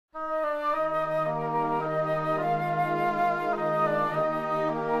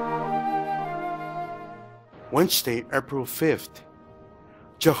Wednesday, April 5th.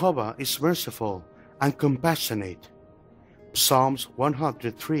 Jehovah is merciful and compassionate. Psalms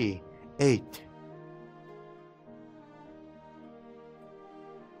 103:8.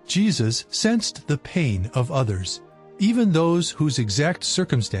 Jesus sensed the pain of others, even those whose exact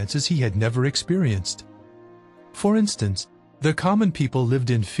circumstances he had never experienced. For instance, the common people lived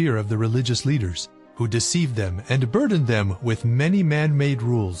in fear of the religious leaders, who deceived them and burdened them with many man-made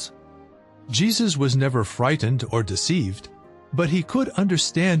rules. Jesus was never frightened or deceived, but he could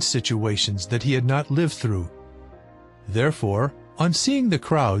understand situations that he had not lived through. Therefore, on seeing the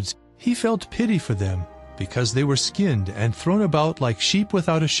crowds, he felt pity for them, because they were skinned and thrown about like sheep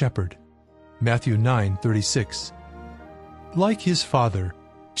without a shepherd. Matthew 9:36. Like his Father,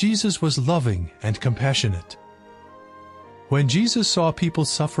 Jesus was loving and compassionate. When Jesus saw people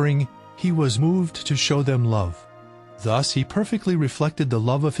suffering, he was moved to show them love. Thus, he perfectly reflected the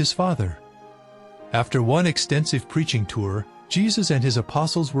love of his Father. After one extensive preaching tour, Jesus and his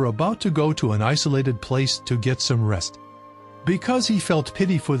apostles were about to go to an isolated place to get some rest. Because he felt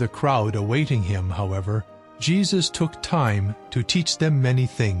pity for the crowd awaiting him, however, Jesus took time to teach them many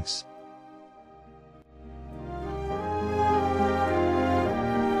things.